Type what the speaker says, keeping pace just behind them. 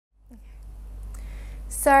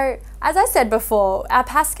So, as I said before, our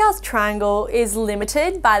Pascal's triangle is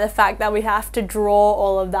limited by the fact that we have to draw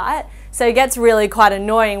all of that. So it gets really quite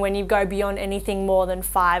annoying when you go beyond anything more than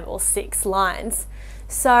 5 or 6 lines.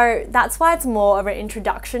 So that's why it's more of an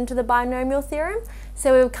introduction to the binomial theorem.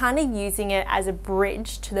 So we're kind of using it as a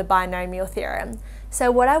bridge to the binomial theorem.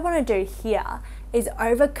 So what I want to do here is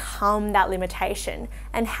overcome that limitation.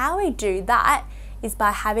 And how we do that is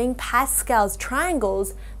by having Pascal's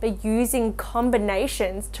triangles, but using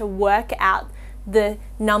combinations to work out the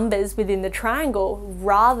numbers within the triangle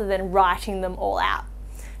rather than writing them all out.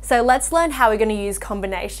 So let's learn how we're going to use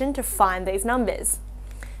combination to find these numbers.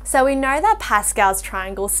 So we know that Pascal's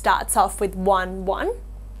triangle starts off with 1, 1,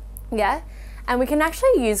 yeah? And we can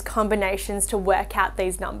actually use combinations to work out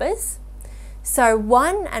these numbers. So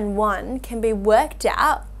 1 and 1 can be worked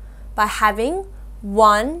out by having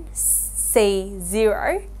 1C0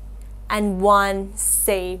 and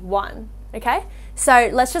 1C1, okay? So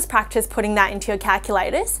let's just practice putting that into your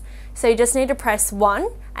calculators. So you just need to press 1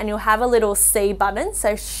 and you'll have a little C button,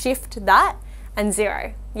 so shift that and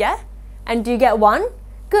 0, yeah? And do you get 1?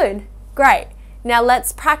 Good, great. Now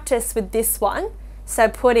let's practice with this one. So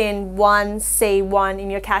put in 1C1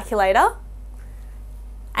 in your calculator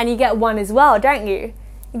and you get 1 as well, don't you?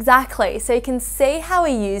 Exactly, so you can see how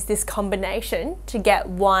we use this combination to get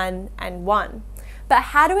 1 and 1. But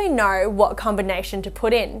how do we know what combination to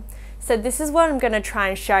put in? So this is what I'm going to try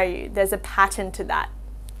and show you. There's a pattern to that.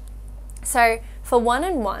 So for 1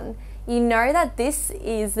 and 1, you know that this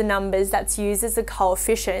is the numbers that's used as the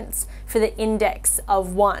coefficients for the index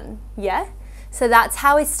of 1, yeah? So that's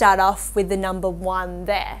how we start off with the number 1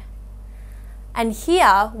 there. And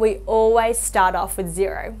here we always start off with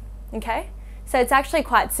 0, okay? So it's actually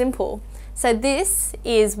quite simple. So this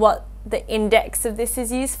is what the index of this is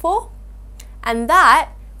used for, and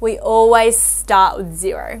that we always start with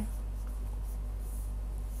 0.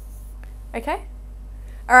 Okay?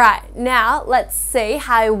 Alright, now let's see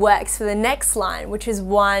how it works for the next line, which is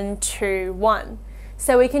 1, 2, 1.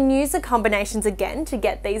 So we can use the combinations again to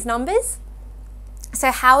get these numbers. So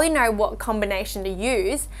how we know what combination to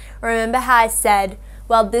use, remember how I said,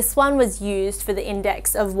 well, this one was used for the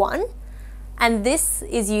index of 1, and this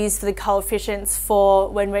is used for the coefficients for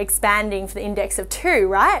when we're expanding for the index of 2,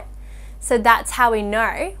 right? So that's how we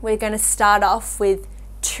know we're going to start off with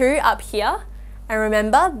 2 up here. And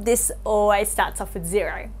remember, this always starts off with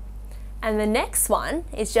 0. And the next one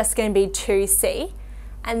is just going to be 2C.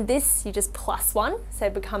 And this, you just plus 1, so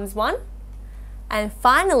it becomes 1. And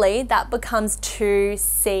finally, that becomes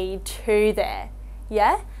 2C2 there,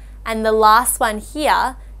 yeah? And the last one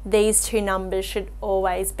here, these two numbers should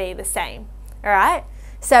always be the same, all right?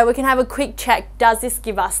 So we can have a quick check, does this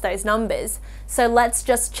give us those numbers? So let's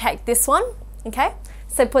just check this one, okay?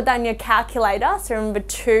 So put that in your calculator, so remember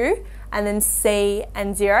 2, and then C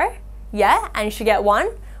and 0, yeah, and you should get 1.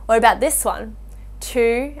 What about this one?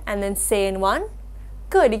 2 and then C and 1.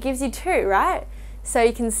 Good, it gives you 2, right? So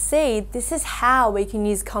you can see this is how we can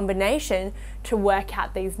use combination to work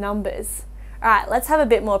out these numbers. All right, let's have a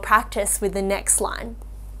bit more practice with the next line.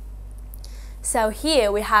 So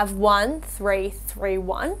here we have 1, 3, 3,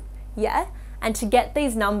 1, yeah? And to get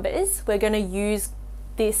these numbers, we're going to use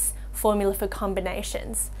this formula for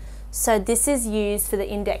combinations. So this is used for the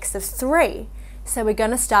index of 3. So we're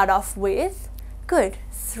going to start off with, good,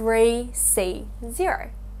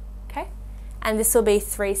 3C0, okay? And this will be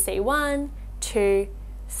 3C1, 2,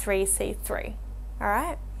 3C3, all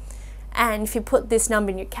right? And if you put this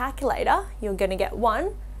number in your calculator, you're going to get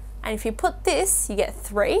 1. And if you put this, you get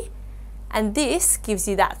 3. And this gives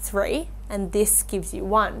you that 3, and this gives you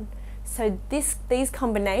 1. So these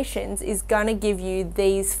combinations is going to give you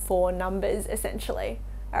these 4 numbers essentially.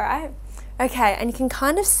 All right, okay, and you can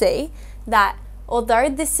kind of see that although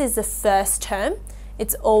this is the first term,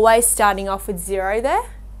 it's always starting off with 0 there,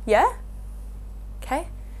 yeah? Okay,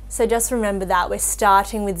 so just remember that we're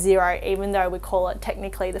starting with 0 even though we call it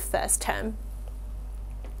technically the first term.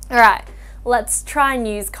 All right, let's try and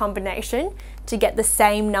use combination to get the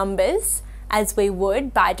same numbers as we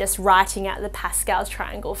would by just writing out the Pascal's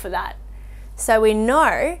triangle for that. So we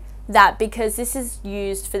know that because this is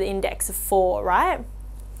used for the index of 4, right?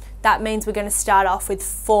 That means we're going to start off with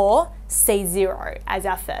 4C0 as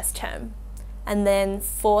our first term. And then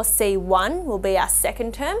 4C1 will be our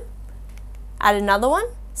second term. Add another one,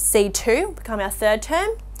 C2 will become our third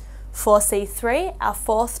term, 4C3 our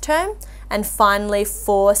fourth term, and finally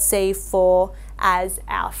 4C4 as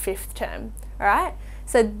our fifth term. All right?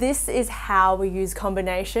 So this is how we use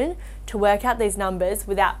combination to work out these numbers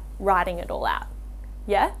without writing it all out.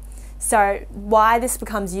 Yeah? So why this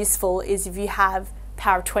becomes useful is if you have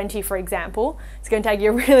power of 20, for example, it's going to take you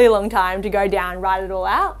a really long time to go down and write it all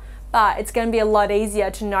out, but it's going to be a lot easier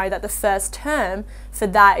to know that the first term for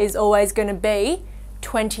that is always going to be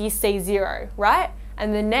 20C0, right?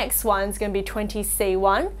 And the next one's going to be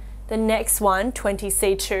 20C1, the next one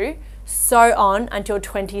 20C2, so on until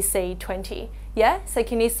 20C20. Yeah, so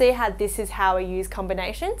can you see how this is how we use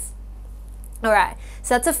combinations? All right,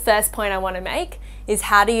 so that's the first point I want to make, is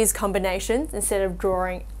how to use combinations instead of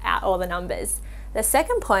drawing out all the numbers. The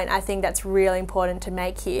second point I think that's really important to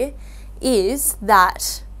make here is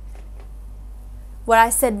that what I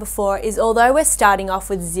said before is, although we're starting off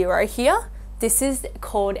with 0 here, this is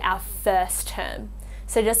called our first term.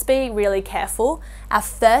 So just be really careful. Our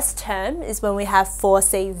first term is when we have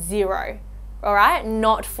 4C0, all right,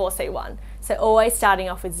 not 4C1. So always starting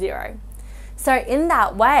off with 0. So in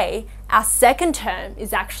that way, our second term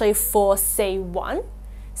is actually 4C1.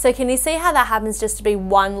 So can you see how that happens just to be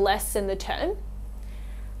one less than the term?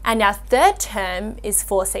 And our third term is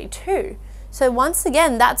 4C2. So once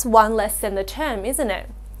again, that's one less than the term, isn't it?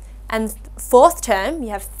 And fourth term, you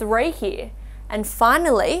have 3 here. And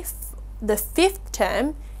finally, the fifth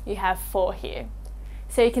term, you have 4 here.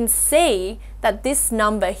 So you can see that this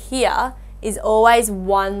number here is always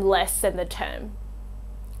one less than the term.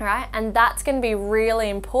 All right? And that's going to be really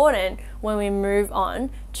important when we move on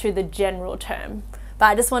to the general term. But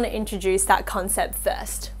I just want to introduce that concept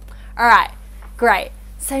first. All right, great.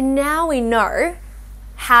 So now we know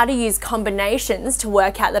how to use combinations to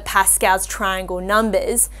work out the Pascal's triangle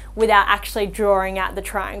numbers without actually drawing out the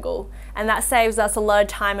triangle. And that saves us a lot of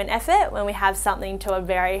time and effort when we have something to a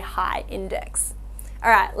very high index.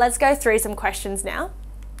 All right, let's go through some questions now.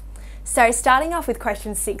 So starting off with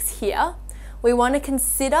question 6 here, we want to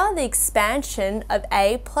consider the expansion of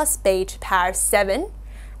a plus b to the power of 7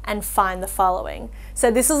 and find the following.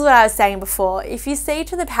 So this is what I was saying before. If you c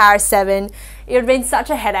to the power of 7, it would have been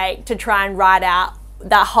such a headache to try and write out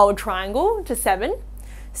that whole triangle to 7.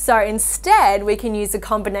 So instead, we can use the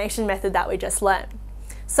combination method that we just learned.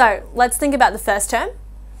 So let's think about the first term.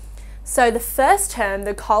 So the first term,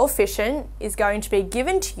 the coefficient, is going to be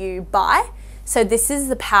given to you by, so this is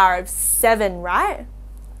the power of 7, right?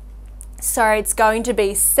 So it's going to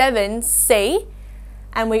be 7c,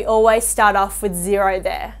 and we always start off with 0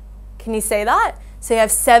 there. Can you see that? So you have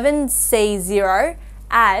 7c0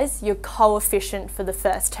 as your coefficient for the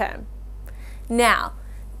first term. Now,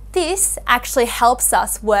 this actually helps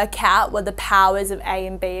us work out what the powers of a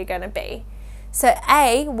and b are going to be. So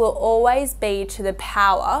a will always be to the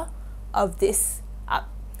power of this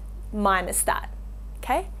minus that,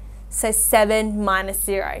 okay? So 7 minus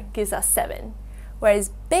 0 gives us 7.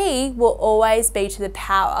 Whereas b will always be to the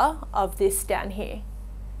power of this down here,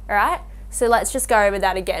 all right? So let's just go over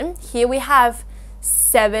that again. Here we have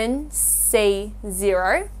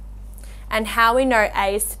 7c0, and how we know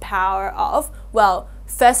a is the power of, well,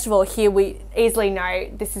 first of all, here we easily know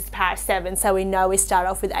this is the power of 7, so we know we start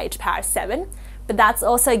off with a to the power of 7, but that's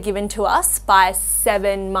also given to us by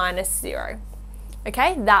 7 minus 0,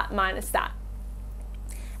 okay? That minus that.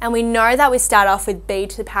 And we know that we start off with b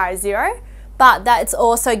to the power of 0, but that's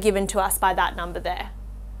also given to us by that number there,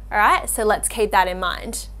 all right? So let's keep that in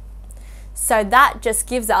mind. So that just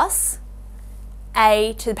gives us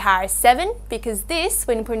a to the power of 7, because this,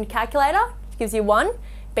 when you put in your calculator, gives you 1.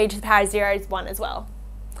 B to the power of 0 is 1 as well.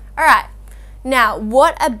 All right, now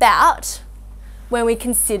what about when we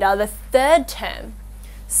consider the third term?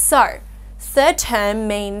 So third term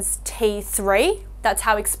means T3. That's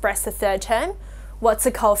how we express the third term. What's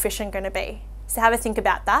the coefficient going to be? So have a think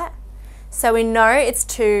about that. So we know it's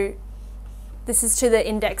this is to the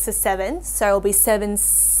index of 7, so it'll be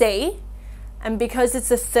 7c. And because it's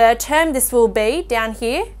the third term, this will be down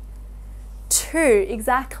here 2,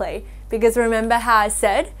 exactly. Because remember how I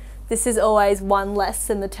said this is always 1 less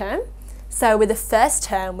than the term. So with the first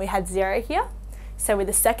term, we had 0 here. So with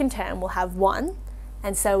the second term, we'll have 1.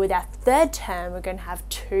 And so with our third term, we're going to have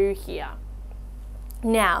 2 here.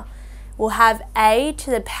 Now, we'll have a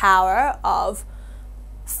to the power of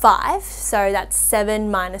 5. So that's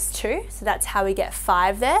 7 minus 2. So that's how we get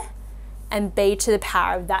 5 there. And b to the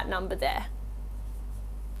power of that number there.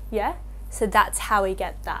 Yeah? So that's how we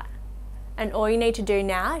get that. And all you need to do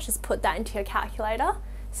now is just put that into your calculator.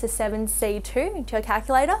 So 7c2 into your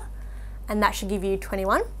calculator, and that should give you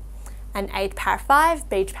 21. And a to the power of 5,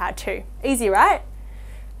 b to the power of 2. Easy, right?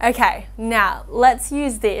 Okay, now let's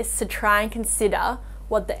use this to try and consider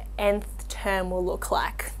what the nth term will look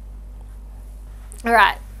like. All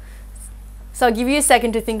right, so I'll give you a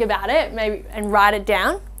second to think about it, maybe, and write it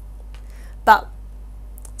down.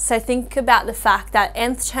 So think about the fact that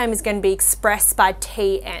nth term is going to be expressed by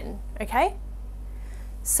Tn, okay?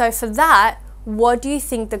 So for that, what do you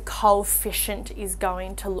think the coefficient is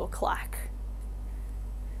going to look like?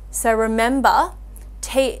 So remember,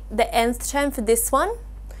 the nth term for this one,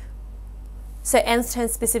 so nth term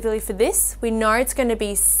specifically for this, we know it's going to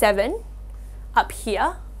be 7 up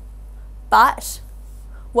here, but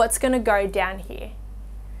what's going to go down here?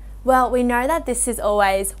 Well, we know that this is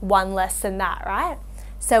always 1 less than that, right?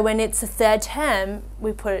 So when it's a third term,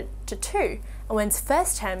 we put it to 2, and when it's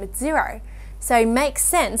first term, it's 0. So it makes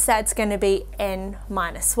sense that it's going to be n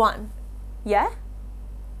minus 1, yeah?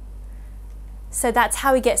 So that's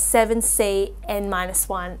how we get 7c n minus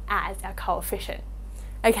 1 as our coefficient.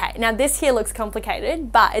 Okay, now this here looks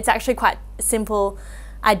complicated, but it's actually quite a simple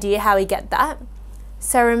idea how we get that.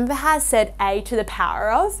 So remember how I said a to the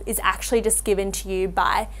power of is actually just given to you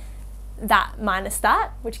by that minus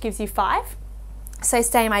that, which gives you 5. So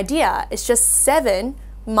same idea, it's just 7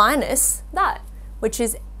 minus that, which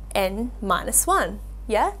is n minus 1,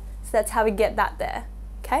 yeah? So that's how we get that there,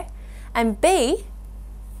 okay? And b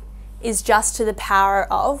is just to the power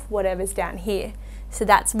of whatever's down here. So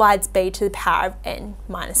that's why it's b to the power of n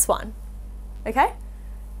minus 1, okay?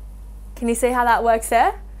 Can you see how that works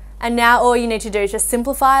there? And now all you need to do is just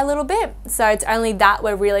simplify a little bit. So it's only that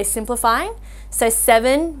we're really simplifying. So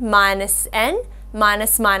 7 minus n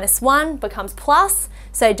minus 1 becomes plus,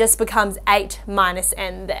 so it just becomes 8 minus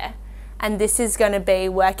n there. And this is going to be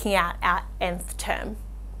working out our nth term.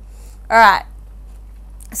 All right,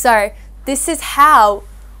 so this is how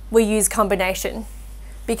we use combination,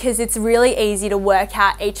 because it's really easy to work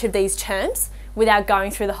out each of these terms without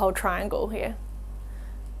going through the whole triangle here.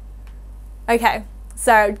 Okay,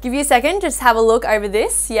 so give you a second, just have a look over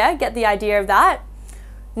this, yeah, get the idea of that.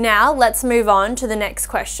 Now let's move on to the next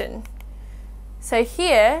question. So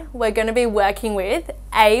here we're going to be working with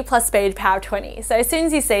a plus b to the power of 20. So as soon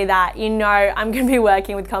as you see that, you know I'm going to be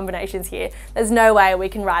working with combinations here. There's no way we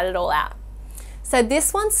can write it all out. So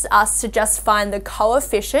this wants us to just find the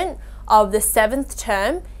coefficient of the 7th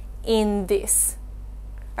term in this.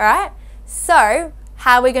 All right, so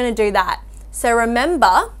how are we going to do that? So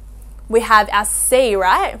remember, we have our c,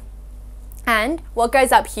 right? And what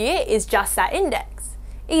goes up here is just that index.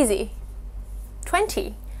 Easy,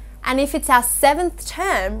 20. And if it's our 7th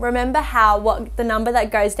term, remember how the number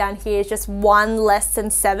that goes down here is just 1 less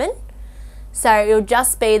than 7? So it'll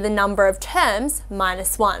just be the number of terms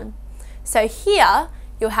minus 1. So here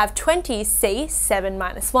you'll have 20c 7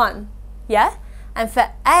 minus 1, yeah? And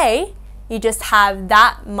for a, you just have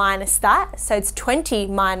that minus that, so it's 20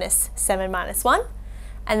 minus 7 minus 1,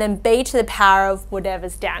 and then b to the power of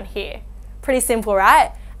whatever's down here. Pretty simple,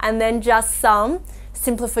 right? And then just some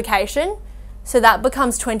simplification. So that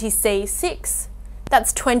becomes 20c 6.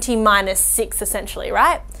 That's 20 minus 6 essentially,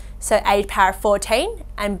 right? So a to the power of 14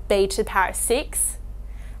 and b to the power of 6.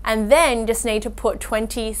 And then just need to put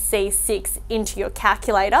 20c 6 into your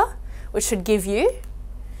calculator, which should give you,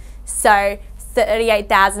 so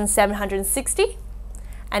 38,760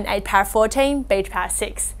 and a to the power of 14, b to the power of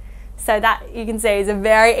 6. So that, you can see, is a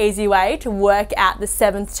very easy way to work out the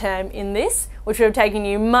 7th term in this, which would have taken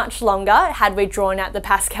you much longer had we drawn out the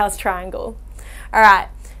Pascal's triangle. All right,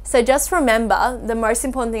 so just remember, the most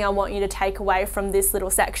important thing I want you to take away from this little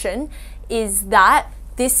section is that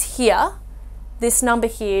this here, this number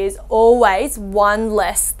here is always 1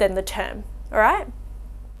 less than the term, all right?